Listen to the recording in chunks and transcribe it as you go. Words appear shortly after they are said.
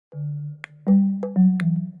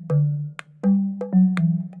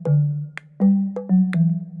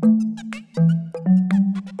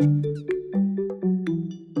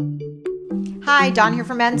Hi, Dawn here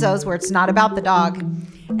from Enzo's, where it's not about the dog.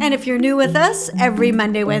 And if you're new with us, every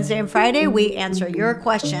Monday, Wednesday, and Friday, we answer your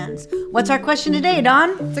questions. What's our question today,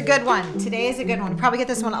 Dawn? It's a good one. Today is a good one. We probably get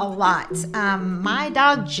this one a lot. My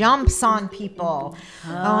dog jumps on people.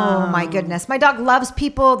 Oh my goodness. My dog loves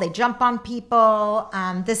people. They jump on people.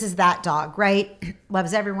 This is that dog, right?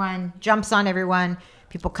 Loves everyone, jumps on everyone.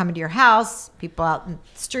 People come into your house, people out in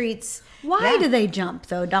the streets. Why do they jump,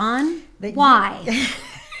 though, Dawn? Why?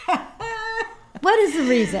 What is the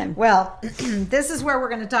reason? Well, this is where we're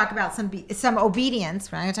going to talk about some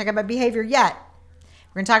obedience. We're not going to talk about behavior yet.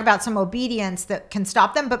 We're going to talk about some obedience that can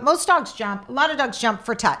stop them. But most dogs jump. A lot of dogs jump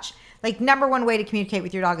for touch. Like, number one way to communicate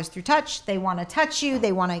with your dog is through touch. They want to touch you.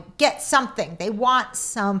 They want to get something. They want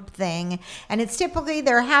something. And it's typically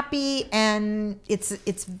they're happy, and it's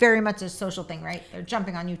very much a social thing, right? They're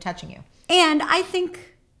jumping on you, touching you. And I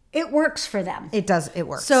think it works for them. It does. It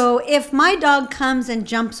works. So if my dog comes and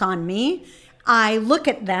jumps on me, I look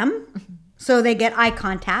at them so they get eye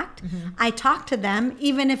contact. Mm-hmm. I talk to them,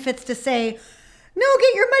 even if it's to say, no,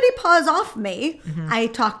 get your muddy paws off me. Mm-hmm. I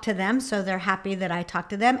talk to them so they're happy that I talk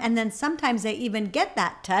to them. And then sometimes they even get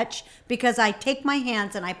that touch because I take my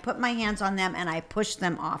hands and I put my hands on them and I push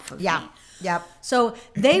them off of me. Yep. So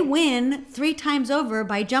they win 3 times over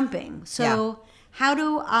by jumping. So how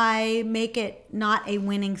do I make it not a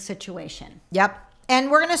winning situation? Yep. And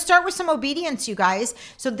we're going to start with some obedience, you guys.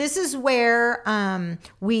 So this is where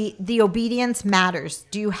the obedience matters.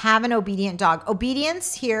 Do you have an obedient dog?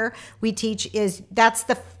 Obedience here we teach that's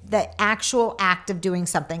the actual act of doing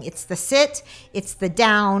something. It's the sit, it's the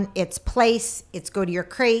down, it's place, it's go to your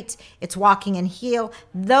crate, it's walking and heel.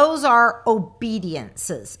 Those are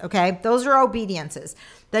obediences, okay? Those are obediences.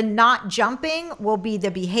 The not jumping will be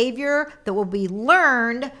the behavior that will be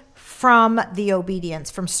learned from the obedience,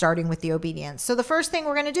 from starting with the obedience. So the first thing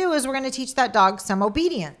we're going to do is we're going to teach that dog some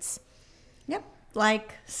obedience. Yep.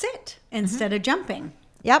 Like sit instead of jumping.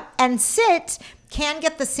 Yep. And sit can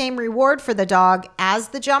get the same reward for the dog as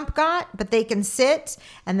the jump got, but they can sit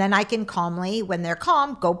and then I can calmly, when they're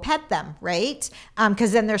calm, go pet them, right?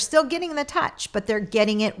 Because then they're still getting the touch, but they're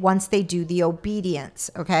getting it once they do the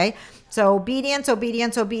obedience, okay? So obedience,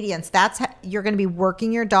 obedience, obedience. That's how you're going to be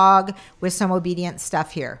working your dog with some obedient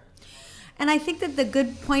stuff here. And I think that the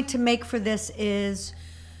good point to make for this is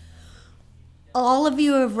all of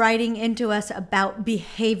you are writing into us about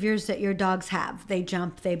behaviors that your dogs have. They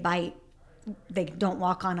jump, they bite, they don't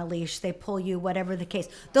walk on a leash, they pull you, whatever the case.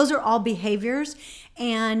 Those are all behaviors.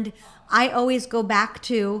 And I always go back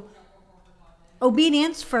to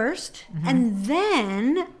obedience first, and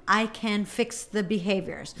then I can fix the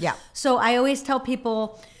behaviors. Yeah. So I always tell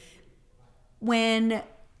people when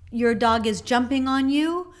your dog is jumping on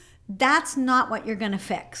you, that's not what you're going to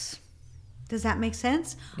fix. Does that make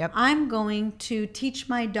sense? Yep. I'm going to teach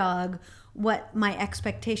my dog what my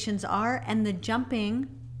expectations are, and the jumping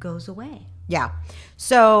goes away. Yeah.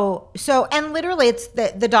 So, and literally it's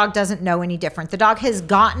the dog doesn't know any different. The dog has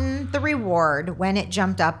gotten the reward when it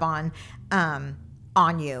jumped up on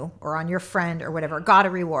you or on your friend or whatever, got a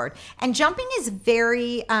reward. And jumping is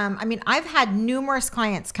very, I've had numerous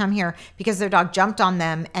clients come here because their dog jumped on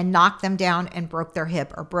them and knocked them down and broke their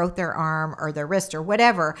hip or broke their arm or their wrist or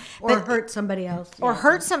whatever. Or hurt somebody else. Or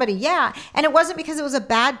hurt somebody, yeah. And it wasn't because it was a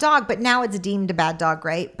bad dog, but now it's deemed a bad dog,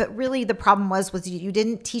 right? But really the problem was you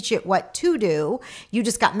didn't teach it what to do. You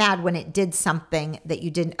just got mad when it did something that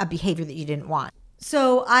a behavior that you didn't want.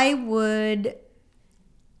 So I would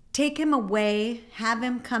take him away, have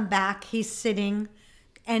him come back. He's sitting.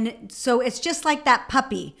 And so it's just like that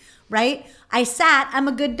puppy, right? I sat, I'm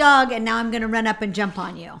a good dog, and now I'm going to run up and jump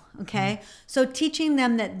on you, okay? Mm-hmm. So teaching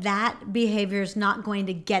them that behavior is not going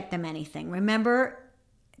to get them anything. Remember,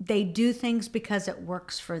 they do things because it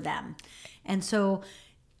works for them. And so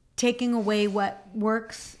taking away what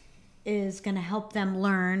works is going to help them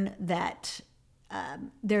learn that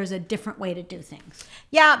there's a different way to do things.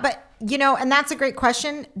 Yeah, but and that's a great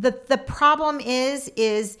question. The problem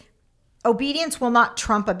is obedience will not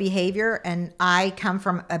trump a behavior. And I come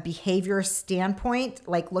from a behavior standpoint,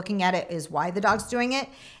 like looking at it is why the dog's doing it.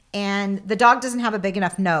 And the dog doesn't have a big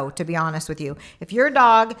enough no, to be honest with you. If your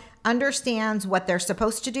dog understands what they're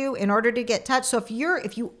supposed to do in order to get touched. So if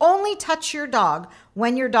you only touch your dog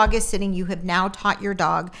when your dog is sitting, you have now taught your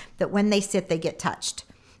dog that when they sit, they get touched.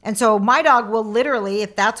 And so my dog will literally,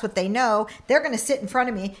 if that's what they know, they're going to sit in front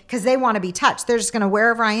of me because they want to be touched. They're just going to,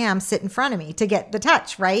 wherever I am, sit in front of me to get the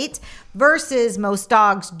touch, right? Versus most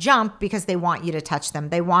dogs jump because they want you to touch them.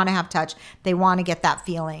 They want to have touch. They want to get that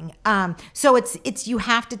feeling. So it's you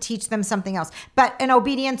have to teach them something else. But an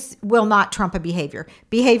obedience will not trump a behavior.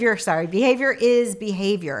 Behavior is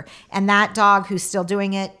behavior. And that dog who's still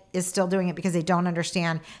doing it, is still doing it because they don't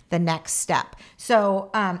understand the next step. So,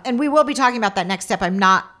 and we will be talking about that next step. I'm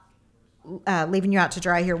not leaving you out to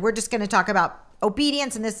dry here. We're just going to talk about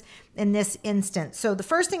obedience in this instance. So the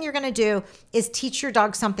first thing you're going to do is teach your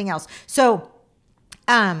dog something else. So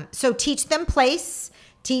teach them place,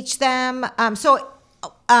 teach them.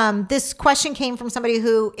 This question came from somebody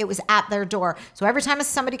who it was at their door. So every time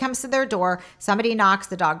somebody comes to their door, somebody knocks,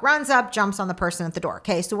 the dog runs up, jumps on the person at the door.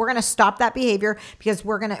 Okay. So we're going to stop that behavior because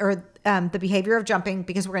the behavior of jumping,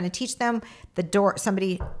 because we're going to teach them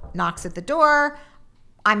somebody knocks at the door.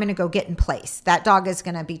 I'm going to go get in place. That dog is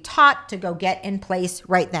going to be taught to go get in place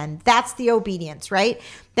right then. That's the obedience, right?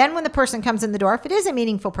 Then when the person comes in the door, if it is a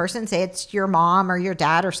meaningful person, say it's your mom or your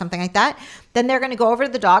dad or something like that, then they're going to go over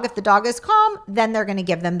to the dog. If the dog is calm, then they're going to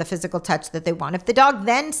give them the physical touch that they want. If the dog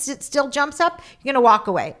then still jumps up, you're going to walk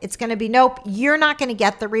away. It's going to be, nope, you're not going to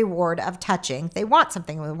get the reward of touching. They want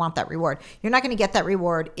something. We want that reward. You're not going to get that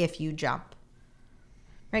reward if you jump.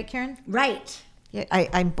 Right, Karen? Right. Yeah,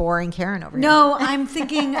 I'm boring Karen over here. No, I'm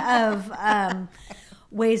thinking of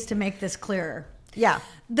ways to make this clearer. Yeah.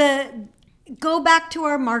 Go back to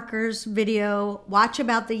our markers video, watch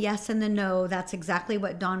about the yes and the no. That's exactly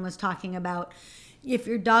what Dawn was talking about. If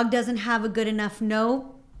your dog doesn't have a good enough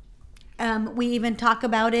no, we even talk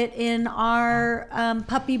about it in our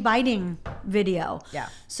puppy biting video. Yeah.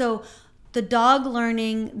 So the dog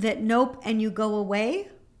learning that nope and you go away,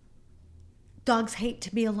 dogs hate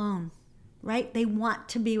to be alone. Right? They want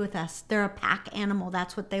to be with us. They're a pack animal.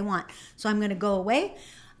 That's what they want. So I'm going to go away.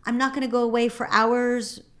 I'm not going to go away for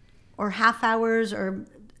hours or half hours or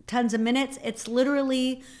tons of minutes. It's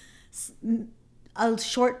literally a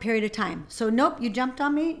short period of time. So nope, you jumped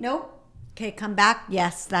on me. Nope. Okay, come back.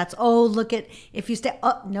 Yes, look at, if you stay,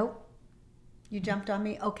 oh, nope. You jumped on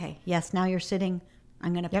me. Okay. Yes, now you're sitting.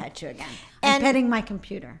 I'm going to pet you again. I'm petting my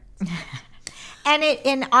computer.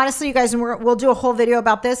 And honestly, you guys, and we'll do a whole video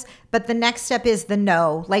about this, but the next step is the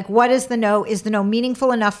no. Like, what is the no? Is the no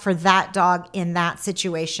meaningful enough for that dog in that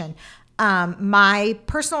situation? My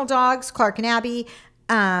personal dogs, Clark and Abby,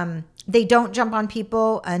 they don't jump on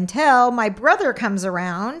people until my brother comes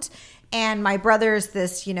around. And my brother's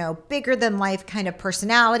this, bigger than life kind of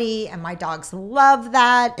personality. And my dogs love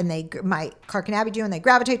that. And my Clark and Abby do, and they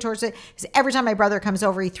gravitate towards it. Because every time my brother comes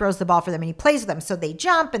over, he throws the ball for them and he plays with them. So they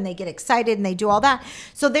jump and they get excited and they do all that.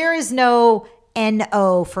 So there is no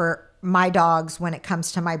NO for my dogs when it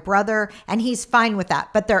comes to my brother. And he's fine with that.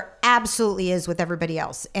 But there absolutely is with everybody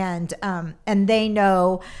else. And they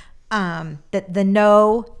know that the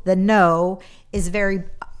no is very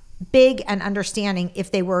big and understanding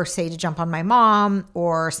if they were, say, to jump on my mom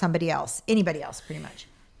or somebody else, anybody else, pretty much.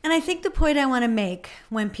 And I think the point I want to make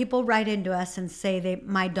when people write into us and say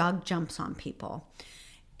my dog jumps on people,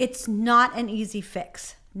 it's not an easy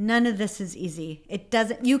fix. None of this is easy.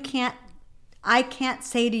 I can't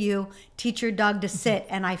say to you, teach your dog to sit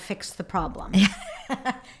and I fix the problem.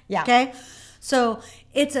 Yeah. Okay. So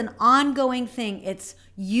it's an ongoing thing. It's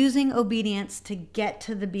using obedience to get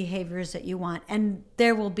to the behaviors that you want. And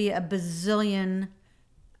there will be a bazillion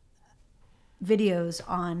videos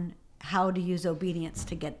on how to use obedience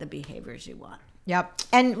to get the behaviors you want. Yep.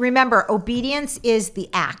 And remember, obedience is the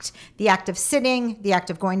act of sitting, the act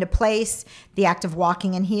of going to place, the act of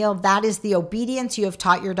walking in heel. That is the obedience you have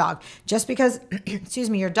taught your dog. Just because,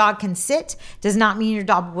 your dog can sit does not mean your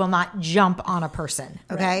dog will not jump on a person.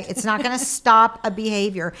 Okay. Right. It's not going to stop a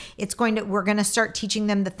behavior. We're going to start teaching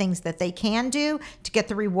them the things that they can do to get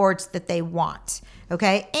the rewards that they want.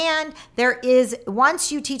 Okay. And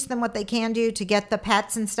once you teach them what they can do to get the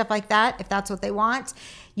pets and stuff like that, if that's what they want,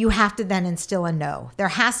 you have to then instill a no. There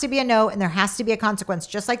has to be a no and there has to be a consequence.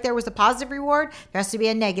 Just like there was a positive reward, there has to be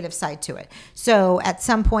a negative side to it. So at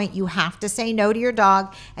some point you have to say no to your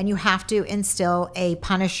dog and you have to instill a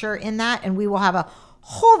punisher in that. And we will have a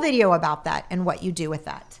whole video about that and what you do with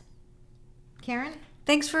that. Karen?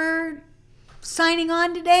 Thanks for signing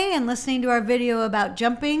on today and listening to our video about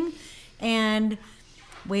jumping. And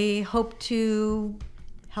we hope to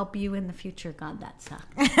help you in the future. God, that sucks.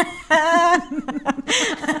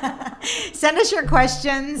 Send us your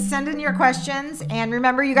questions. Send in your questions. And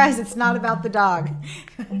remember, you guys, it's not about the dog.